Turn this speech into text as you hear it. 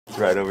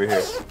right over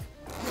here.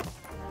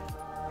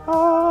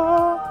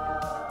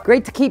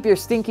 Great to keep your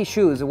stinky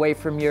shoes away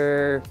from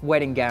your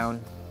wedding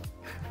gown.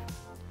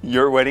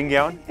 Your wedding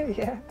gown?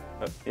 Yeah.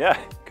 Yeah,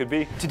 could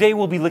be. Today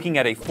we'll be looking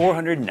at a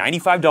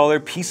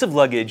 $495 piece of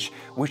luggage,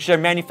 which their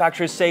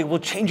manufacturers say will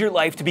change your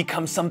life to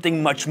become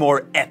something much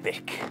more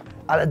epic.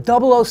 A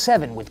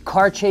 007 with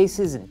car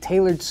chases and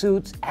tailored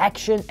suits,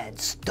 action, and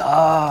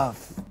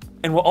stuff.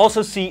 And we'll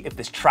also see if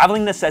this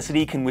traveling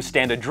necessity can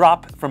withstand a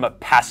drop from a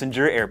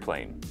passenger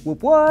airplane.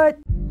 What?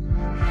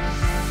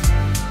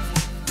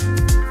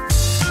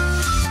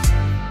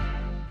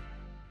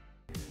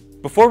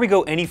 Before we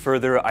go any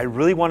further, I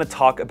really want to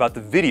talk about the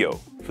video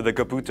for the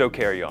Kabuto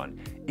carry-on.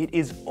 It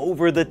is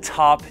over the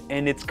top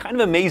and it's kind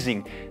of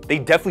amazing. They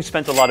definitely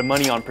spent a lot of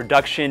money on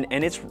production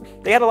and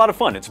they had a lot of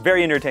fun. It's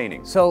very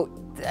entertaining. So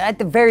at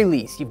the very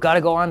least, you've got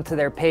to go onto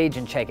their page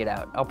and check it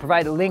out. I'll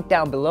provide a link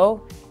down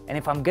below, and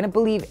if I'm gonna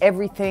believe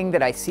everything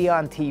that I see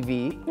on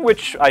TV,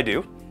 which I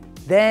do,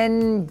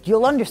 then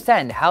you'll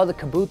understand how the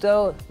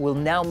Kabuto will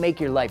now make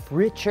your life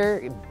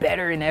richer,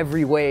 better in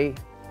every way.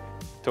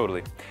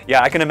 Totally.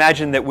 Yeah, I can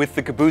imagine that with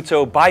the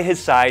Kabuto by his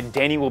side,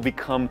 Danny will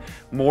become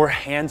more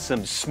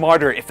handsome,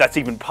 smarter, if that's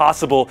even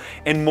possible,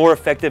 and more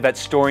effective at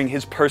storing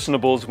his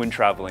personables when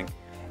traveling.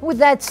 With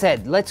that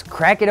said, let's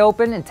crack it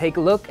open and take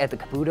a look at the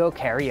Kabuto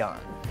carry-on.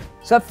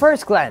 So at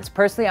first glance,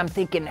 personally, I'm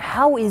thinking,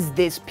 how is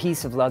this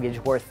piece of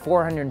luggage worth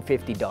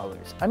 $450?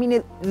 I mean,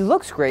 it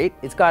looks great.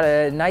 It's got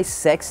a nice,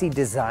 sexy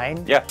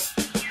design. Yeah.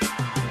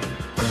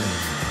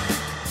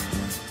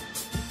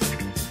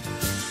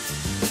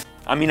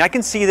 I mean, I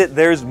can see that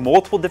there's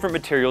multiple different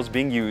materials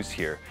being used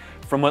here,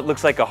 from what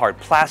looks like a hard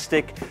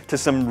plastic to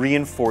some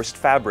reinforced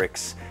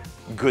fabrics,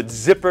 good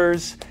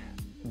zippers,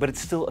 but it's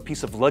still a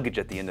piece of luggage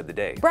at the end of the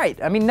day. Right,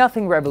 I mean,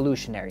 nothing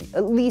revolutionary,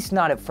 at least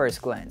not at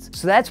first glance.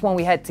 So that's when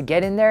we had to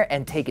get in there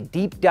and take a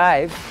deep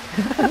dive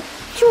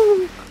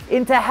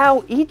into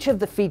how each of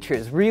the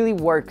features really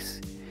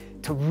works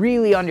to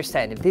really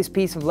understand if this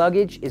piece of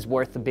luggage is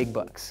worth the big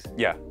bucks.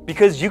 Yeah,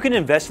 because you can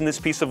invest in this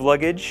piece of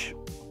luggage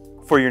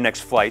for your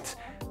next flight,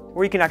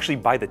 or you can actually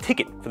buy the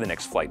ticket for the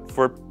next flight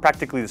for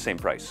practically the same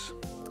price.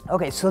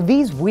 Okay, so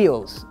these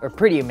wheels are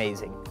pretty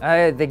amazing.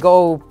 They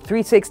go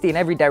 360 in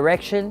every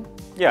direction.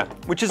 Yeah,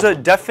 which is a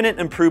definite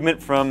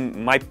improvement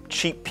from my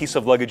cheap piece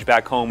of luggage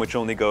back home, which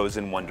only goes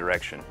in one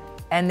direction.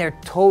 And they're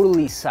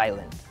totally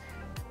silent.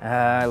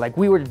 Like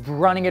we were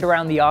running it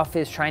around the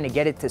office trying to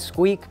get it to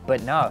squeak,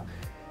 but no,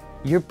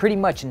 you're pretty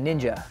much a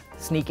ninja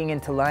sneaking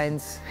into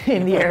lines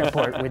in the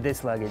airport with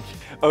this luggage.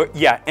 Oh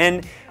yeah,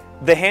 and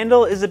the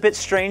handle is a bit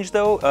strange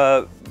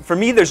though. For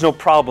me, there's no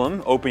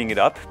problem opening it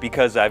up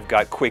because I've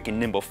got quick and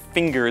nimble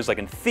fingers like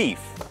a thief.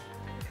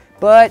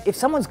 But if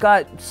someone's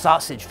got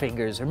sausage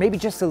fingers or maybe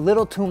just a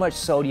little too much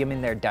sodium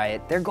in their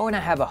diet, they're going to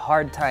have a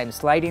hard time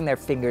sliding their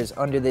fingers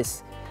under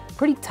this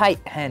pretty tight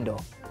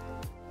handle.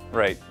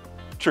 Right,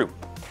 true.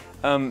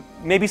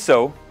 Maybe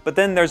so, but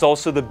then there's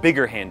also the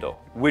bigger handle,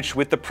 which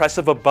with the press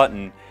of a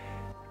button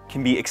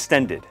can be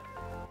extended.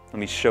 Let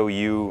me show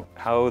you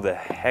how the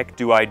heck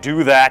do I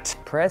do that.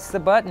 Press the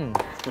button.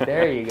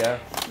 There you go.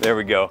 There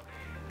we go.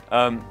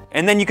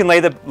 And then you can lay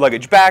the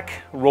luggage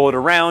back, roll it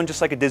around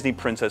just like a Disney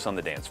princess on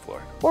the dance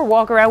floor. Or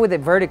walk around with it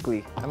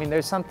vertically. I mean,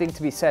 there's something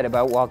to be said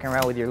about walking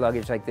around with your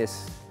luggage like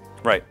this.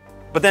 Right.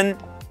 But then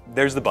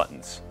there's the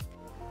buttons.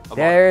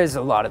 There's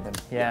a lot of them,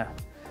 yeah.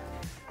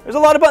 There's a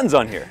lot of buttons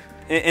on here.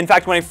 In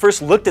fact, when I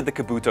first looked at the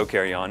Kabuto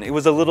carry-on, it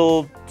was a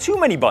little too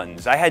many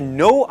buttons. I had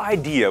no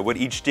idea what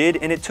each did,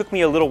 and it took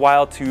me a little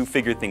while to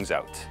figure things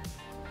out.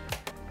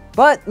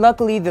 But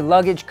luckily, the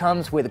luggage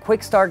comes with a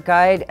quick start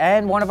guide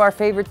and one of our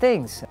favorite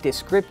things,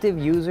 descriptive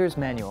user's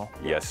manual.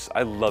 Yes,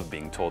 I love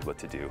being told what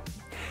to do.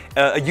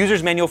 A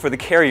user's manual for the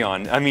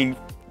carry-on, I mean,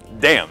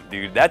 damn,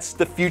 dude,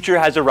 the future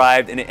has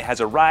arrived, and it has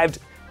arrived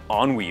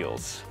on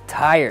wheels.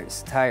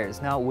 Tires,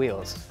 not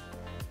wheels.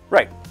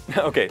 Right.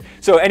 Okay,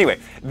 so anyway,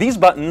 these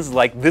buttons,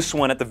 like this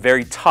one at the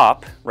very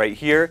top, right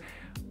here,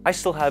 I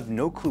still have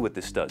no clue what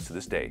this does to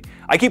this day.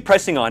 I keep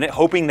pressing on it,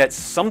 hoping that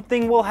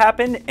something will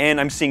happen, and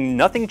I'm seeing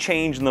nothing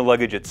change in the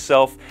luggage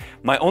itself.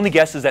 My only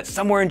guess is that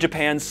somewhere in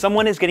Japan,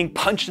 someone is getting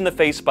punched in the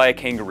face by a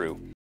kangaroo.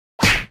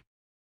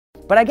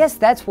 But I guess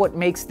that's what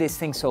makes this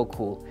thing so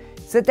cool.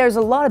 Is that there's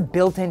a lot of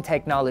built-in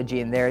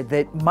technology in there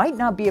that might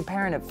not be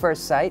apparent at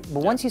first sight,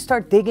 but once you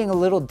start digging a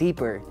little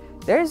deeper,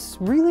 there's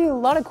really a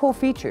lot of cool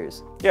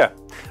features. Yeah,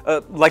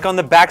 like on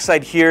the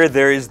backside here,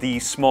 there is the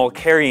small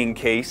carrying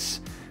case,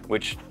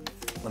 which,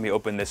 let me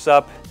open this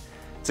up.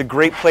 It's a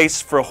great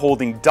place for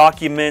holding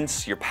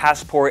documents, your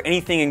passport,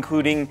 anything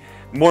including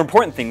more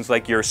important things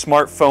like your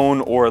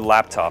smartphone or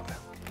laptop.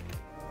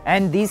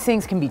 And these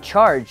things can be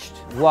charged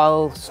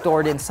while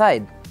stored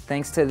inside,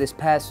 thanks to this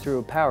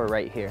pass-through power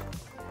right here,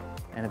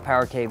 and the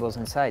power cables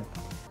inside.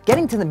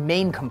 Getting to the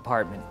main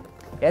compartment,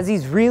 it has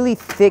these really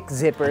thick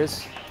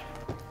zippers,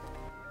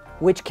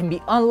 which can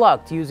be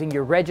unlocked using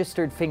your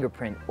registered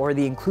fingerprint or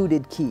the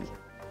included key.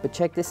 But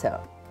check this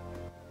out.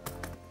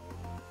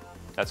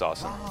 That's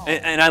awesome.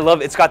 And I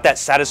love it's got that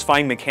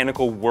satisfying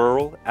mechanical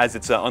whirl as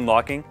it's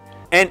unlocking.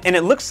 And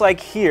it looks like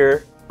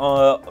here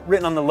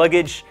written on the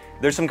luggage.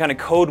 There's some kind of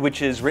code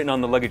which is written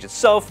on the luggage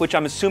itself, which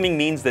I'm assuming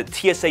means that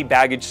TSA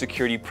baggage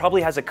security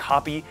probably has a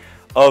copy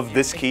of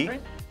this key.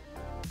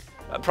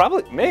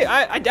 Probably,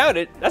 I doubt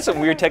it. That's some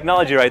weird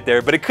technology right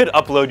there, but it could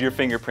upload your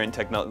fingerprint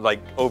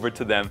over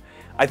to them.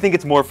 I think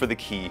it's more for the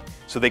key,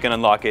 so they can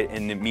unlock it,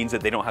 and it means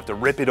that they don't have to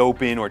rip it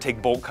open or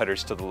take bolt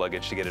cutters to the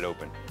luggage to get it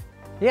open.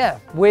 Yeah,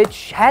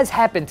 which has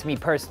happened to me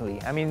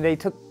personally. I mean, they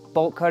took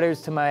bolt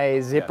cutters to my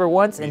zipper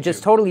once and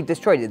just totally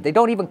destroyed it. They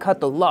don't even cut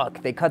the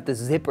lock, they cut the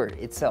zipper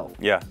itself.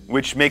 Yeah,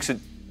 which makes it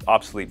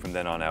obsolete from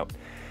then on out.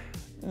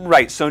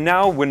 Right, so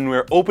now when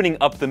we're opening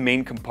up the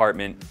main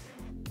compartment,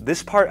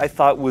 this part I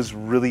thought was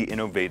really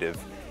innovative.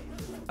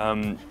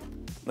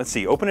 Let's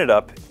see, open it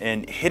up,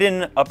 and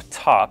hidden up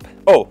top.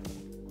 Oh,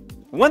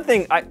 one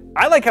thing,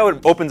 I like how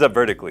it opens up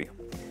vertically.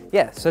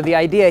 Yeah, so the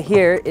idea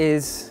here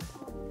is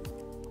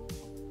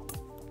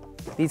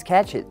these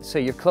catch it so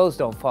your clothes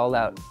don't fall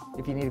out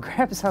if you need to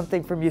grab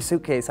something from your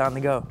suitcase on the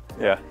go.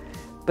 Yeah.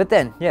 But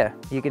then, yeah,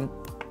 you can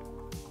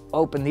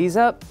open these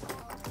up.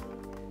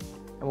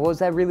 And what was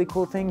that really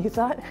cool thing you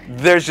thought?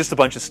 There's just a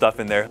bunch of stuff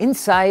in there.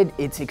 Inside,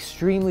 it's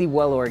extremely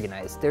well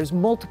organized. There's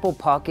multiple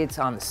pockets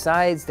on the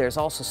sides. There's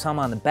also some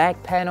on the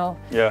back panel.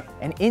 Yeah.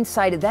 And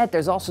inside of that,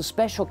 there's also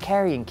special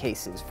carrying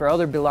cases for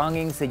other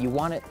belongings that you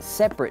want it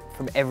separate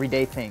from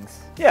everyday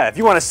things. Yeah, if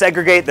you want to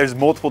segregate, there's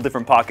multiple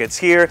different pockets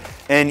here,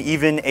 and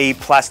even a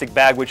plastic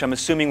bag, which I'm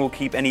assuming will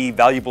keep any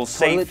valuables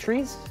safe.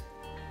 Toiletries?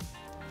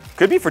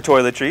 Could be for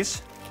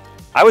toiletries.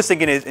 I was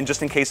thinking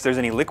just in case there's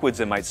any liquids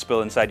that might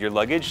spill inside your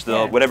luggage,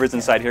 whatever's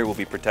inside here will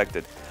be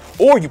protected.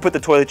 Or you put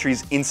the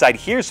toiletries inside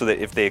here so that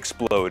if they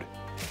explode,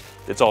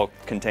 it's all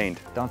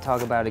contained. Don't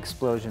talk about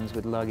explosions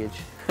with luggage.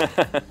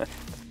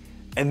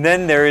 And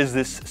then there is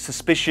this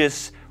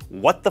suspicious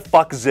what the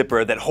fuck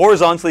zipper that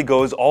horizontally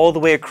goes all the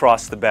way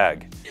across the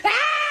bag.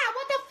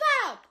 What the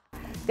fuck?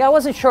 Yeah, I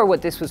wasn't sure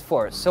what this was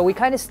for, so we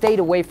kind of stayed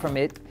away from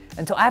it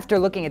until after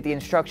looking at the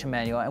instruction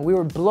manual, and we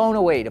were blown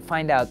away to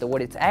find out that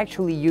what it's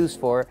actually used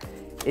for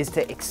is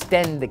to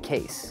extend the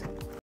case.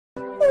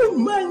 Oh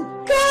my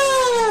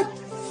god!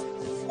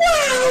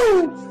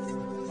 Wow!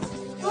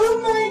 Oh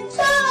my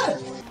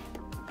god!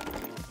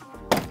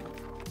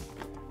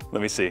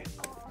 Let me see.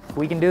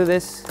 We can do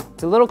this.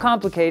 It's a little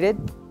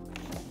complicated.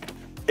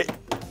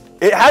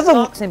 It has a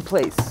locks in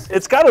place.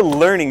 It's got a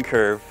learning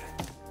curve.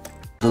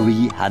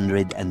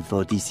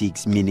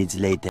 346 minutes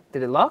later.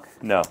 Did it lock?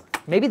 No.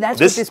 Maybe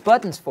that's what this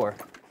button's for.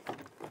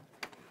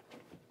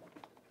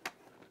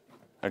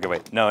 Okay,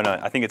 wait. No,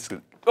 I think it's...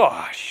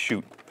 Oh,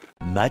 shoot.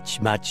 Much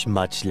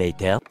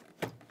later.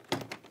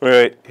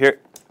 Wait, here.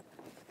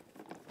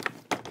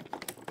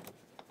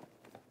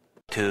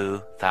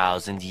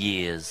 2,000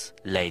 years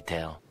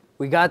later.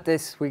 We got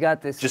this, we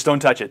got this. Just don't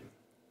touch it.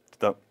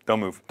 Don't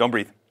move. Don't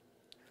breathe.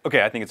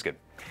 Okay, I think it's good.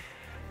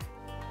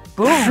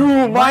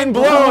 Boom! Mind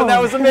blown!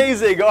 That was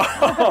amazing!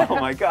 Oh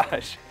my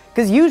gosh.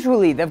 Because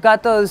usually they've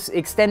got those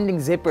extending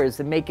zippers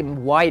that make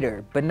them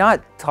wider, but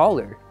not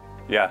taller.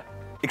 Yeah.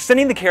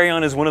 Extending the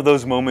carry-on is one of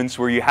those moments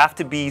where you have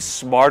to be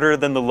smarter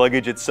than the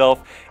luggage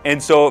itself,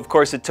 and so of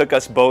course it took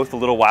us both a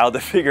little while to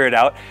figure it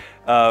out.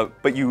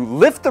 But you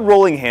lift the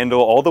rolling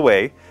handle all the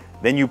way,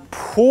 then you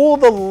pull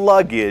the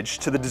luggage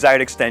to the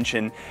desired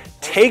extension,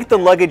 take the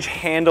luggage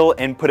handle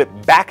and put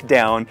it back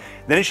down,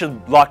 then it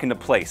should lock into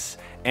place.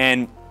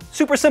 And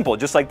super simple,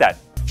 just like that.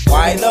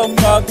 Why the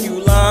fuck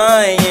you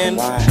lying?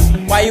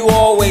 Why you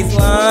always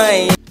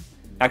lying?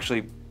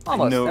 Actually,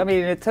 almost. I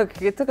mean, it took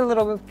a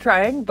little bit of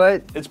trying,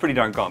 but it's pretty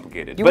darn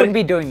complicated. You wouldn't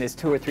be doing this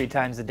 2 or 3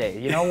 times a day.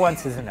 You know,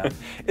 once is enough.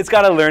 It's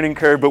got a learning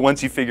curve, but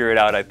once you figure it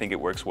out, I think it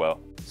works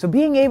well. So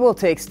being able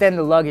to extend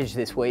the luggage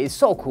this way is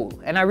so cool,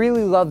 and I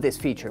really love this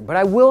feature. But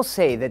I will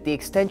say that the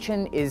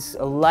extension is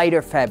a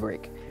lighter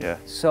fabric. Yeah.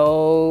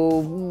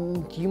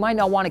 So you might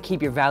not want to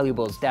keep your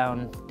valuables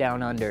down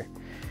under.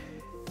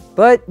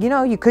 But, you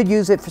know, you could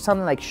use it for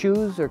something like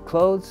shoes or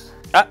clothes.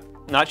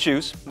 Not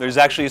shoes. There's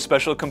actually a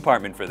special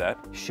compartment for that.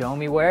 Show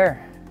me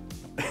where.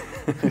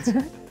 It's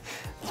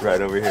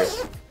right over here.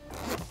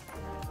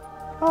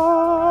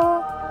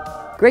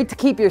 Great to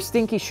keep your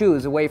stinky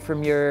shoes away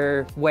from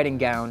your wedding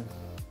gown.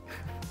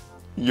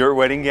 Your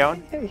wedding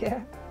gown?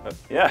 Yeah.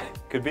 Yeah,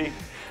 could be.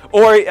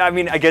 Or, I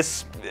mean, I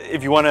guess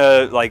if you want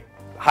to, like,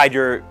 hide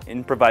your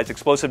improvised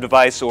explosive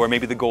device or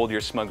maybe the gold you're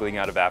smuggling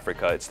out of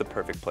Africa, it's the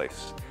perfect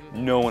place.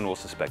 No one will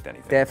suspect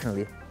anything.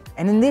 Definitely.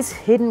 And in this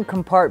hidden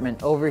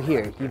compartment over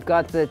here, you've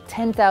got the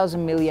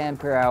 10,000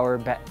 milliampere hour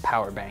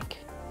power bank.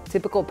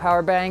 Typical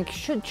power bank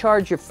should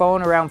charge your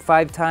phone around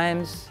 5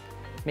 times,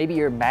 maybe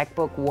your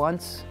MacBook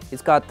once.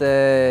 It's got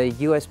the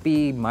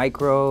USB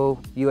micro,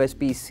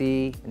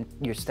 USB-C, and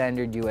your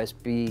standard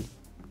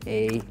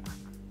USB-A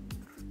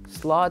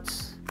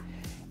slots.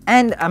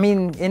 And I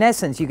mean, in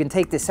essence, you can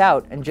take this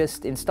out and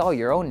just install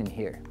your own in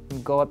here. You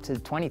can go up to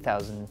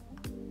 20,000,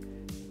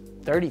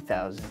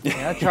 30,000, you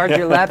know, charge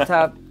your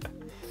laptop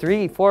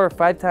 3, 4, or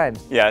 5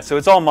 times. Yeah, so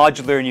it's all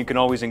modular and you can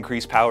always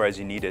increase power as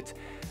you need it.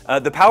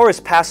 The power is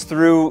passed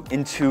through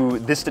into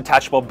this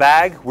detachable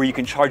bag where you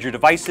can charge your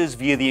devices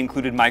via the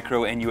included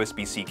micro and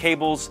USB-C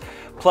cables.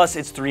 Plus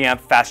it's 3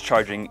 amp fast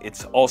charging.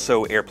 It's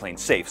also airplane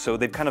safe, so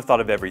they've kind of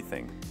thought of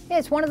everything. Yeah,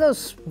 it's one of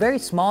those very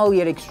small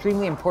yet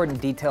extremely important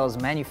details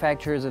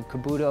manufacturers of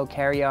Kabuto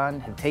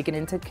carry-on have taken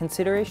into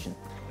consideration.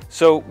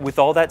 So with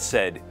all that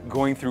said,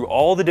 going through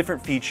all the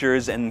different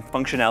features and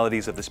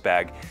functionalities of this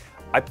bag,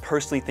 I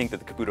personally think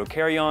that the Kabuto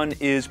carry-on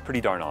is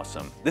pretty darn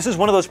awesome. This is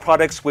one of those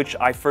products which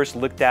I first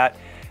looked at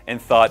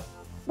and thought,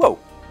 whoa,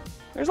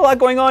 there's a lot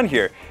going on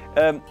here.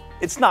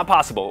 It's not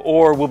possible,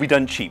 or will be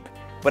done cheap.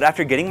 But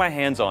after getting my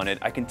hands on it,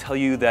 I can tell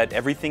you that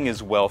everything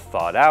is well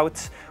thought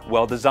out,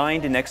 well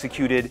designed and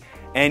executed,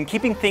 and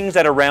keeping things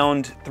at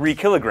around 3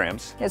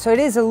 kilograms. Yeah, so it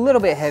is a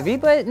little bit heavy,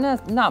 but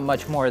not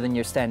much more than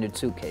your standard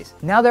suitcase.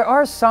 Now there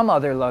are some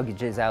other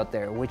luggages out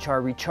there which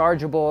are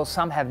rechargeable,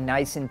 some have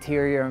nice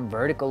interior and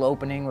vertical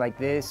opening like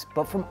this,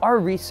 but from our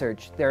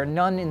research, there are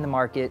none in the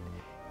market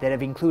that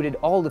have included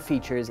all the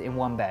features in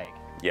one bag.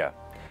 Yeah.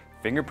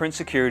 Fingerprint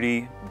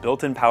security,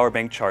 built-in power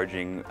bank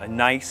charging, a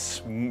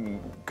nice,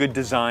 good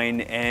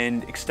design,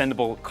 and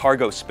extendable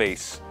cargo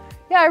space.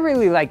 Yeah, I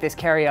really like this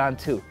carry-on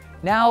too.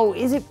 Now,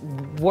 is it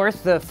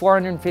worth the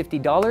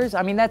 $450?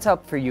 I mean, that's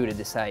up for you to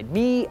decide.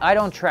 Me, I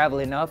don't travel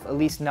enough, at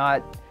least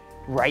not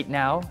right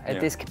now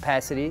at this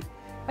capacity.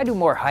 I do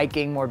more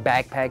hiking, more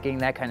backpacking,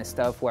 that kind of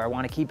stuff where I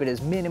want to keep it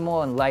as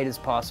minimal and light as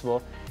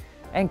possible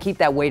and keep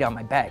that weight on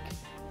my back.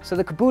 So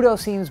the Kabuto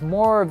seems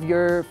more of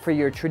for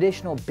your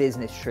traditional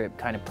business trip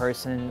kind of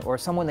person or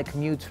someone that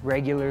commutes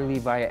regularly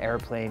via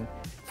airplane.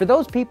 For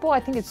those people, I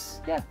think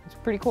it's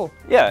pretty cool.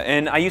 Yeah,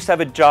 and I used to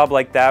have a job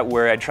like that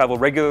where I'd travel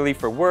regularly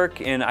for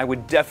work, and I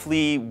would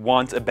definitely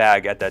want a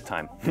bag at that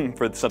time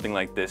for something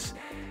like this.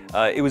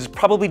 It was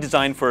probably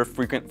designed for a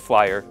frequent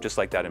flyer, just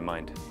like that in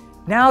mind.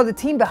 Now, the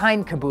team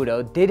behind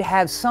Kabuto did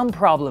have some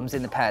problems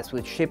in the past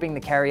with shipping the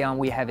carry-on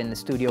we have in the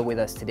studio with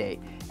us today,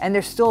 and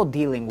they're still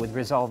dealing with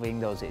resolving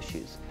those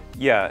issues.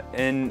 Yeah,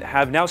 and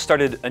have now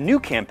started a new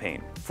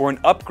campaign for an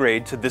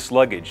upgrade to this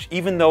luggage,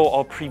 even though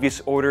all previous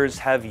orders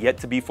have yet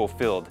to be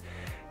fulfilled.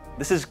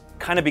 This has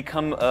kind of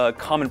become a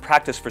common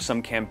practice for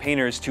some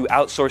campaigners to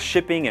outsource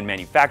shipping and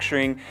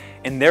manufacturing,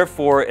 and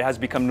therefore it has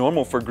become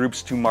normal for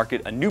groups to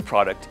market a new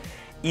product,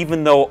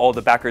 even though all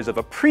the backers of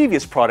a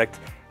previous product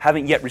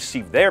haven't yet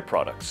received their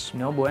products.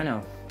 No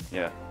bueno.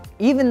 Yeah.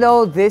 Even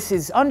though this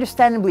is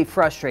understandably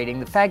frustrating,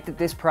 the fact that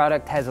this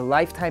product has a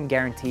lifetime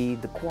guarantee,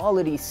 the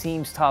quality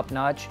seems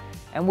top-notch,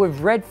 and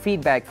we've read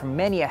feedback from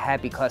many a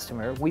happy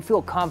customer, we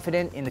feel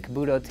confident in the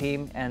Kabuto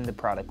team and the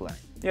product line.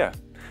 Yeah.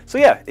 So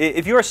yeah,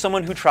 if you are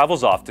someone who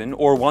travels often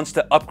or wants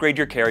to upgrade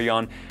your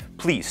carry-on,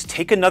 please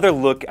take another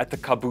look at the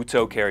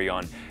Kabuto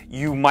carry-on.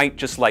 You might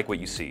just like what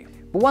you see.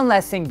 But one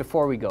last thing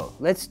before we go,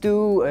 let's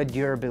do a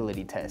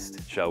durability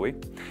test. Shall we?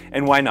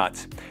 And why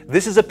not?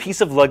 This is a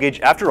piece of luggage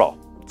after all.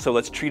 So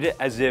let's treat it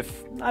as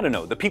if, I don't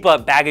know, the people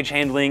at baggage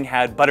handling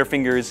had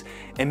butterfingers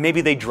and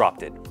maybe they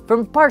dropped it.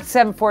 From Park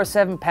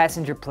 747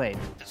 passenger plane.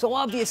 So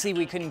obviously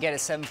we couldn't get a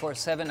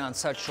 747 on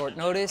such short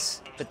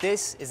notice, but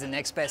this is the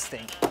next best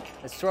thing.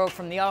 Let's throw it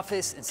from the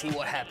office and see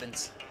what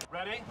happens.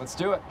 Ready? Let's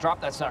do it.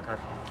 Drop that sucker.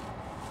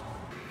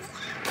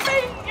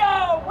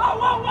 Bingo! Whoa,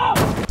 whoa,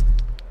 whoa!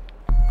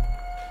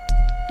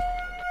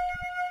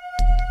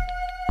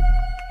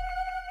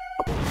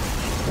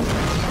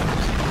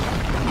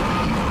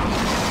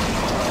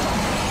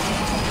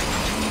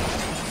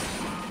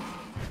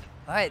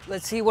 All right,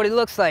 let's see what it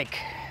looks like.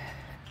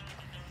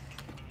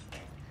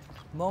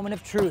 Moment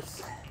of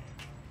truth.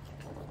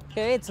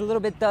 Okay, it's a little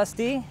bit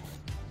dusty.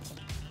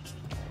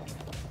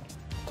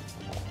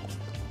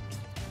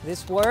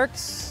 This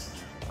works.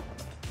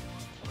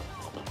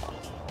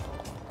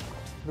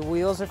 The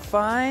wheels are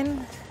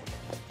fine.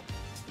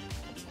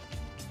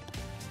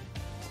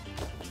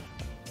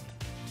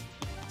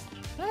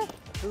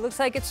 It looks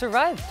like it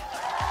survived.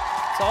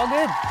 It's all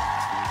good.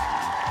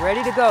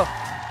 Ready to go.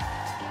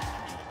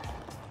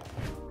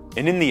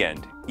 And in the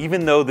end,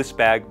 even though this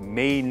bag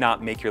may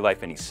not make your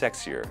life any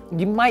sexier,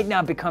 you might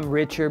not become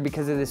richer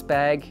because of this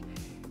bag,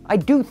 I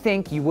do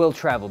think you will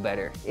travel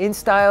better, in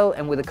style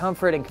and with the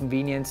comfort and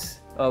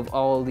convenience of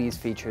all these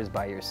features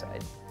by your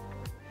side.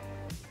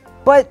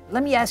 But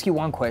let me ask you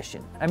one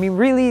question. I mean,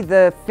 really,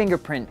 the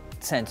fingerprint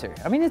sensor.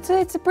 I mean, it's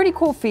a pretty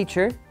cool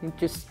feature. You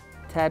just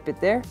tap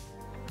it there,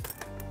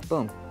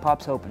 boom,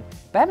 pops open.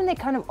 But haven't they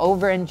kind of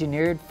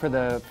over-engineered for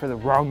the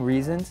wrong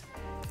reasons?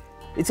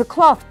 It's a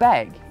cloth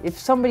bag. If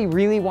somebody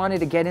really wanted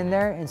to get in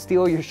there and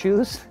steal your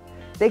shoes,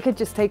 they could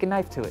just take a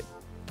knife to it.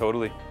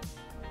 Totally.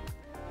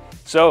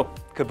 So,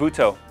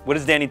 Kabuto, what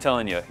is Danny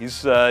telling you?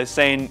 He's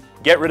saying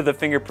get rid of the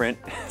fingerprint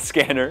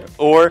scanner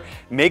or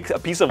make a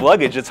piece of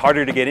luggage that's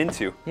harder to get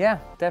into. Yeah,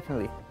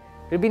 definitely.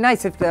 It'd be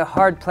nice if the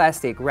hard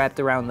plastic wrapped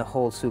around the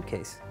whole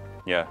suitcase.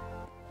 Yeah.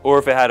 Or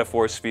if it had a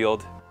force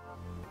field.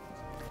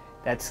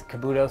 That's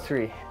Kabuto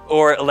 3.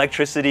 Or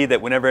electricity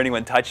that whenever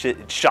anyone touched it,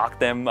 it shocked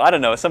them. I don't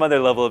know, some other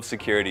level of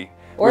security.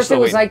 Or if it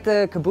was like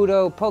the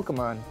Kabuto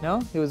Pokemon,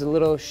 no? It was a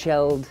little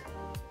shelled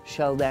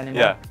animal.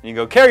 Yeah, you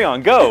go, carry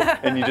on, go!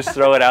 And you just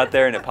throw it out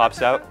there and it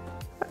pops out.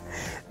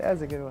 That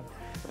was a good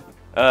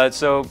one.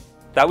 So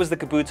that was the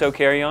Kabuto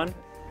carry-on.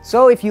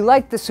 So if you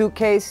like the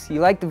suitcase, you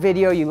like the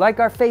video, you like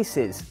our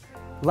faces,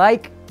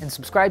 like and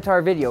subscribe to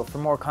our video for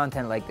more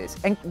content like this.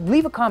 And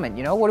leave a comment,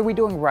 you know, what are we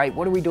doing right?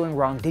 What are we doing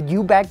wrong? Did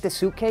you bag the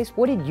suitcase?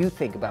 What did you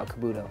think about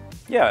Kabuto?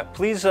 Yeah,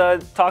 please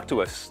talk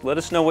to us. Let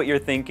us know what you're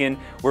thinking.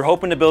 We're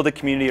hoping to build a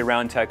community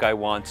around Tech I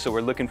Want, so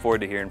we're looking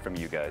forward to hearing from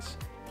you guys.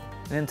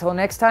 And until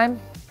next time,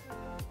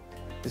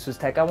 this was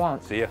Tech I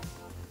Want. See ya.